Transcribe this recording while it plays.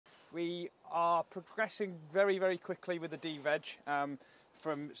We are progressing very, very quickly with the D-Veg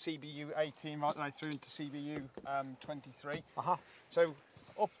from CBU 18 right the way through into CBU 23. So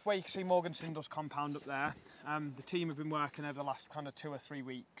up where you can see Morgan Sindle's compound up there, the team have been working over the last kind of 2 or 3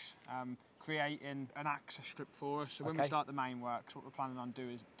 weeks creating an access strip for us. So when we start the main works, what we're planning on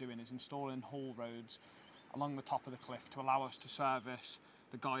doing is installing haul roads along the top of the cliff to allow us to service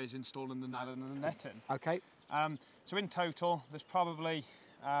the guys installing the net and the netting. So in total, there's probably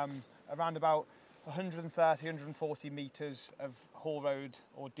around about 130, 140 metres of haul road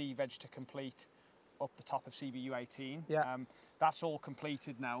or D-Veg to complete up the top of CBU 18. That's all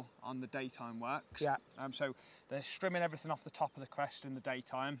completed now on the daytime works. So they're strimming everything off the top of the crest in the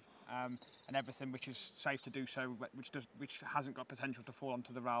daytime, and everything which is safe to do so, which hasn't got potential to fall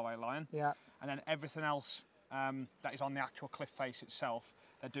onto the railway line. And then everything else that is on the actual cliff face itself,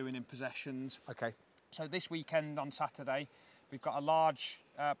 they're doing in possessions. So this weekend on Saturday, we've got a large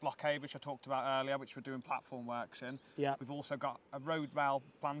blockade, which I talked about earlier, which we're doing platform works in. We've also got a road rail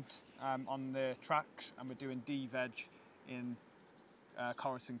plant on the tracks, and we're doing D-Veg in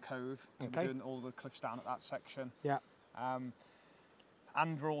Corriton Cove. We're doing all the cliffs down at that section.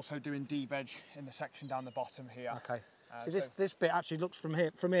 And we're also doing D-Veg in the section down the bottom here. So this bit actually looks from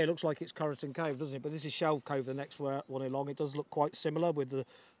here looks like it's Corriton Cove, doesn't it? But this is Shelf Cove, the next one along. It does look quite similar with the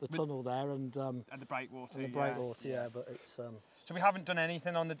tunnel there and the breakwater. And the breakwater, but it's. So we haven't done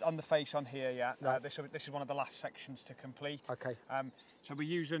anything on the face on here yet. This is one of the last sections to complete. So we're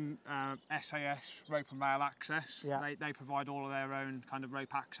using SAS Rope and Rail Access. They provide all of their own kind of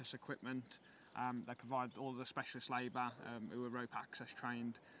rope access equipment. They provide all of the specialist labour who are rope access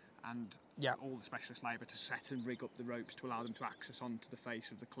trained, and all the specialist labour to set and rig up the ropes to allow them to access onto the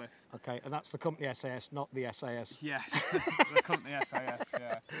face of the cliff. And that's the company SAS, not the SAS. Yes, the company SAS.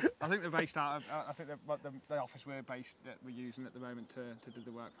 I think they're based out of. I think the office we're using at the moment to do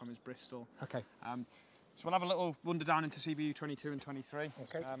the work from is Bristol. So we'll have a little wander down into CBU 22 and 23,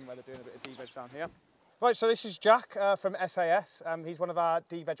 where they're doing a bit of D-Veg down here. Right, so this is Jack from SAS. He's one of our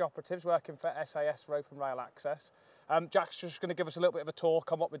D-Veg operatives working for SAS Rope and Rail Access. Jack's just going to give us a little bit of a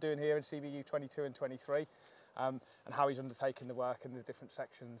talk on what we're doing here in CBU 22 and 23 and how he's undertaking the work in the different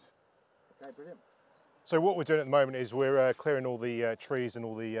sections. Brilliant. So what we're doing at the moment is we're clearing all the trees and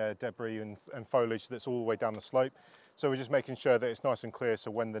all the debris and foliage that's all the way down the slope. So we're just making sure that it's nice and clear, so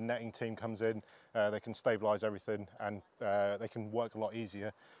when the netting team comes in, they can stabilise everything and they can work a lot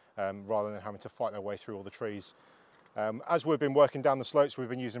easier rather than having to fight their way through all the trees. As we've been working down the slopes, we've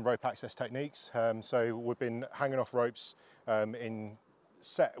been using rope access techniques. So we've been hanging off ropes in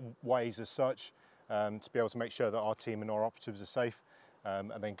set ways as such to be able to make sure that our team and our operatives are safe,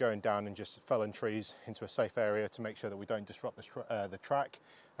 and then going down and just felling trees into a safe area to make sure that we don't disrupt the track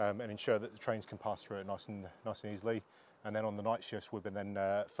and ensure that the trains can pass through it nice and easily. And then on the night shifts, we've been then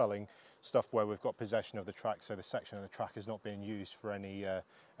felling stuff where we've got possession of the track, so the section of the track is not being used for any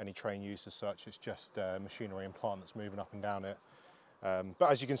train use as such. It's just machinery and plant that's moving up and down it.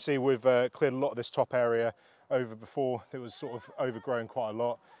 But as you can see, we've cleared a lot of this top area over before. It was sort of overgrown quite a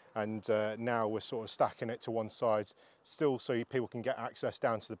lot, and now we're sort of stacking it to one side, still so people can get access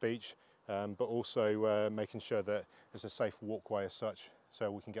down to the beach, but also making sure that there's a safe walkway as such, so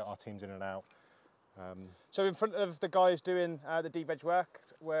we can get our teams in and out. So in front of the guys doing the D-Veg work,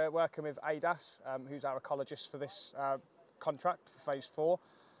 we're working with ADAS, who's our ecologist for this contract for phase 4.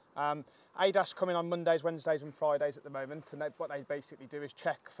 ADAS come in on Mondays, Wednesdays and Fridays at the moment, and what they basically do is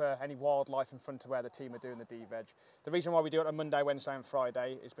check for any wildlife in front of where the team are doing the D-Veg. The reason why we do it on Monday, Wednesday and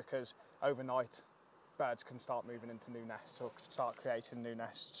Friday is because overnight birds can start moving into new nests or start creating new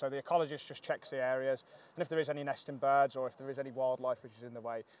nests. So the ecologist just checks the areas, and if there is any nesting birds or if there is any wildlife which is in the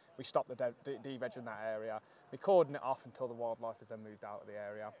way, we stop the D-Veg in that area. We cordon it off until the wildlife is then moved out of the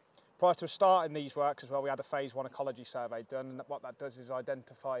area. Prior to starting these works as well, we had a phase 1 ecology survey done, and what that does is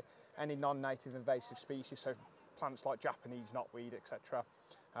identify any non-native invasive species, so plants like Japanese knotweed, etc.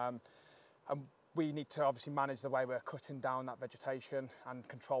 And we need to obviously manage the way we're cutting down that vegetation and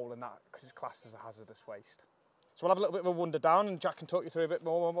controlling that because it's classed as a hazardous waste. So we'll have a little bit of a wander down and Jack can talk you through a bit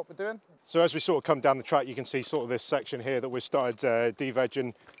more on what we're doing. So as we sort of come down the track, you can see sort of this section here that we've started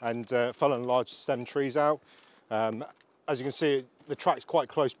de-vegging and felling large stem trees out. As you can see, the track's quite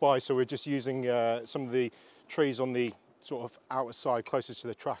close by, so we're just using some of the trees on the sort of outer side closest to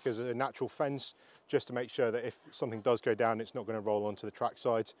the track as a natural fence, just to make sure that if something does go down, it's not going to roll onto the track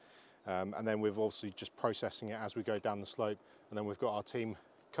side. And then we've also just processing it as we go down the slope, and then we've got our team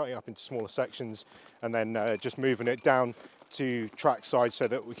cutting up into smaller sections and then just moving it down to track side so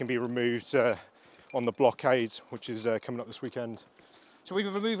that we can be removed on the blockade, which is coming up this weekend. So we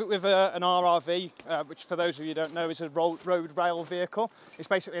remove it with an RRV, which for those of you who don't know is a road rail vehicle. It's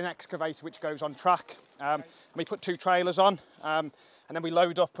basically an excavator which goes on track. We put 2 trailers on, and then we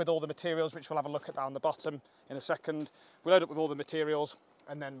load up with all the materials, which we'll have a look at down the bottom in a second. We load up with all the materials,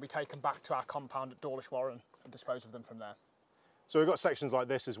 and then we take them back to our compound at Dawlish Warren and dispose of them from there. So we've got sections like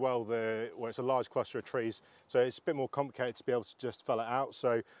this as well, where it's a large cluster of trees, so it's a bit more complicated to be able to just fell it out.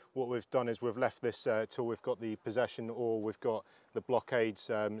 So what we've done is we've left this till we've got the possession or we've got the blockades,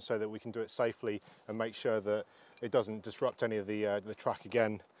 so that we can do it safely and make sure that it doesn't disrupt any of the track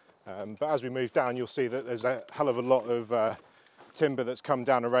again. But as we move down, you'll see that there's a hell of a lot of timber that's come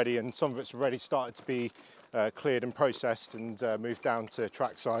down already, and some of it's already started to be cleared and processed and moved down to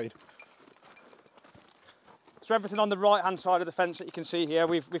trackside. So everything on the right hand side of the fence that you can see here,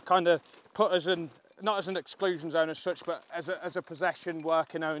 we've kind of put as not as an exclusion zone as such, but as a possession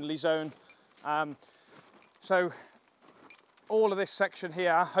working only zone. So all of this section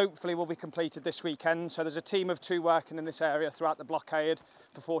here hopefully will be completed this weekend. So there's a team of 2 working in this area throughout the blockade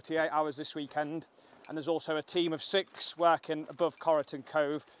for 48 hours this weekend. And there's also a team of 6 working above Corriton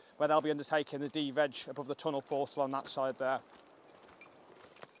Cove, where they'll be undertaking the D-veg above the tunnel portal on that side there.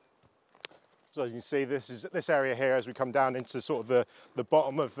 So as you can see, this area here, as we come down into sort of the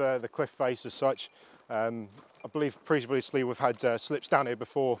bottom of the cliff face as such. I believe previously we've had slips down here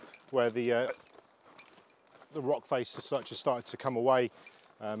before, where the rock face as such has started to come away,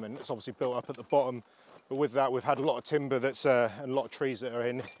 and it's obviously built up at the bottom. But with that, we've had a lot of timber and a lot of trees that are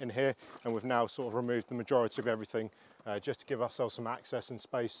in here, and we've now sort of removed the majority of everything, just to give ourselves some access and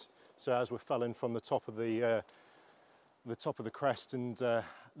space. So as we're felling from the top of the crest and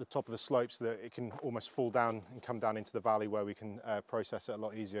the top of the slopes, so that it can almost fall down and come down into the valley, where we can process it a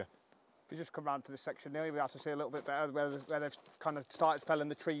lot easier. If you just come round to this section here, we'll be able to see a little bit better where they've kind of started felling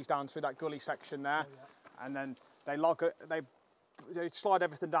the trees down through that gully section there. Oh, yeah. And then they log it, they slide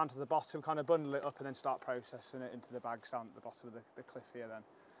everything down to the bottom, kind of bundle it up, and then start processing it into the bags down at the bottom of the cliff here then.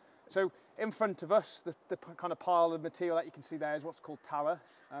 So in front of us, the kind of pile of material that you can see there is what's called talus,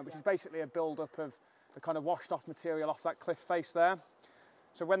 which is basically a build-up of the kind of washed off material off that cliff face there.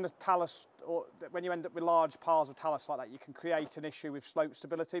 So when the talus, or when you end up with large piles of talus like that, you can create an issue with slope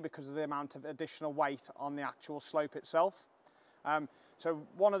stability because of the amount of additional weight on the actual slope itself. So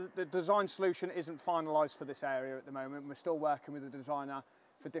one of the design solution isn't finalised for this area at the moment. We're still working with the designer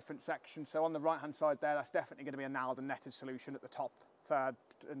for different sections. So on the right hand side there, that's definitely going to be a nailed and netted solution at the top third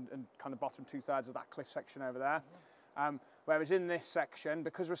and kind of bottom 2/3 of that cliff section over there. Whereas in this section,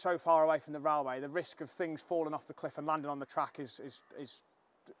 because we're so far away from the railway, the risk of things falling off the cliff and landing on the track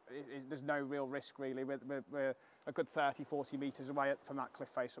there's no real risk really. We're a good 30-40 metres away from that cliff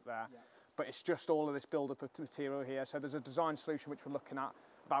face up there. Yeah. But it's just all of this build-up of material here. So there's a design solution which we're looking at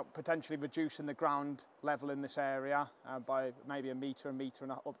about potentially reducing the ground level in this area by maybe a metre and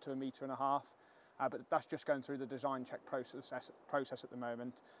up to 1.5 metres. But that's just going through the design check process at the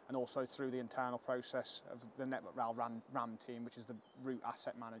moment, and also through the internal process of the Network Rail RAM team, which is the route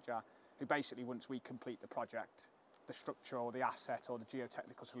asset manager, who basically, once we complete the project, the structure or the asset or the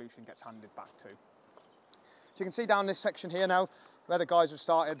geotechnical solution gets handed back to. So you can see down this section here now, where the guys have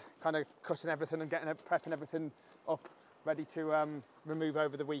started kind of cutting everything and prepping everything up, ready to remove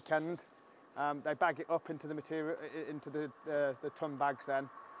over the weekend. They bag it up into the material, into the ton bags then.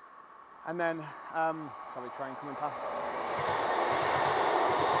 And then, sorry, train coming past.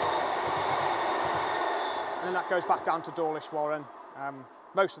 And then that goes back down to Dawlish Warren.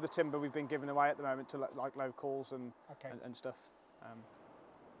 Most of the timber we've been giving away at the moment to like locals and stuff.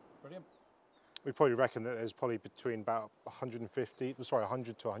 Brilliant. We probably reckon that there's probably between about 100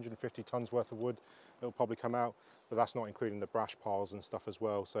 to 150 tonnes worth of wood that will probably come out, but that's not including the brash piles and stuff as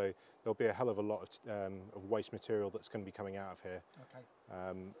well. So there'll be a hell of a lot of waste material that's going to be coming out of here. Okay.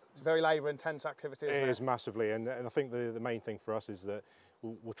 It's a very labour-intense activity, isn't it? It is massively, and I think the main thing for us is that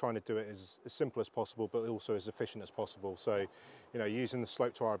we're trying to do it as simple as possible, but also as efficient as possible. So, you know, using the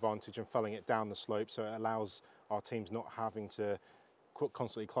slope to our advantage and felling it down the slope, so it allows our teams not having to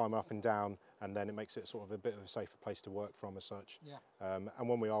constantly climb up and down, and then it makes it sort of a bit of a safer place to work from as such. Yeah. And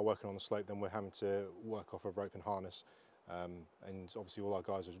when we are working on the slope, then we're having to work off of rope and harness, and obviously all our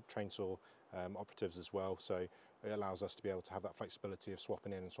guys are chainsaw operatives as well, so it allows us to be able to have that flexibility of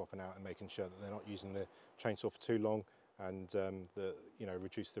swapping in and swapping out and making sure that they're not using the chainsaw for too long, and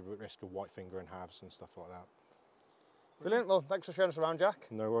reduce the risk of white finger and halves and stuff like that. Brilliant. Well, thanks for showing us around, Jack.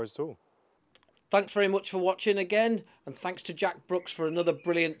 No worries at all. Thanks very much for watching again, and thanks to Jack Brookes for another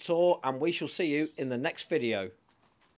brilliant tour, and we shall see you in the next video.